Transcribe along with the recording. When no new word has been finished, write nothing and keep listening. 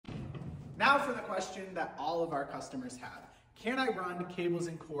Now for the question that all of our customers have. Can I run cables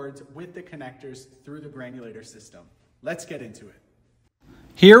and cords with the connectors through the granulator system? Let's get into it.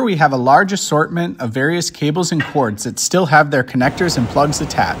 Here we have a large assortment of various cables and cords that still have their connectors and plugs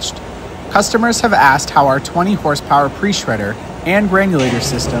attached. Customers have asked how our 20 horsepower pre-shredder and granulator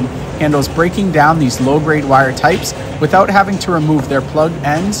system handles breaking down these low-grade wire types without having to remove their plug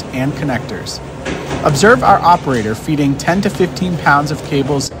ends and connectors. Observe our operator feeding 10 to 15 pounds of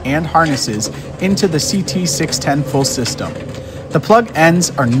cables and harnesses into the CT-610 full system. The plug ends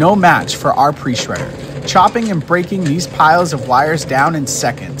are no match for our pre-shredder, chopping and breaking these piles of wires down in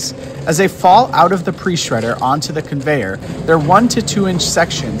seconds. As they fall out of the pre-shredder onto the conveyor, their 1 to 2 inch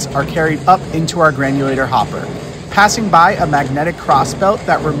sections are carried up into our granulator hopper, passing by a magnetic crossbelt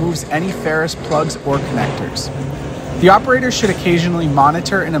that removes any ferrous plugs or connectors. The operator should occasionally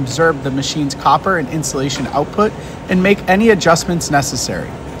monitor and observe the machine's copper and insulation output and make any adjustments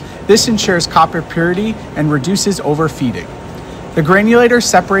necessary. This ensures copper purity and reduces overfeeding. The granulator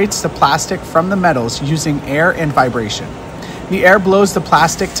separates the plastic from the metals using air and vibration. The air blows the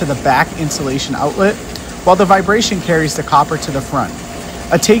plastic to the back insulation outlet, while the vibration carries the copper to the front.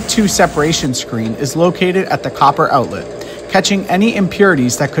 A Take-Two separation screen is located at the copper outlet, catching any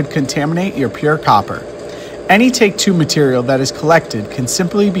impurities that could contaminate your pure copper. Any Take-Two material that is collected can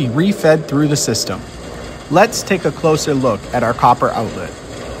simply be refed through the system. Let's take a closer look at our copper outlet.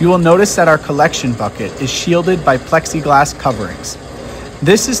 You will notice that our collection bucket is shielded by plexiglass coverings.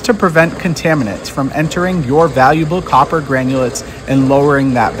 This is to prevent contaminants from entering your valuable copper granulates and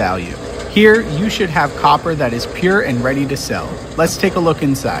lowering that value. Here, you should have copper that is pure and ready to sell. Let's take a look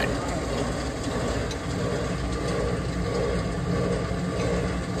inside.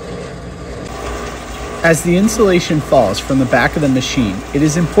 As the insulation falls from the back of the machine, it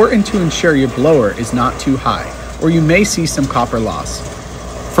is important to ensure your blower is not too high, or you may see some copper loss.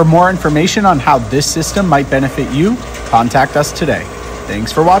 For more information on how this system might benefit you, contact us today.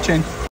 Thanks for watching.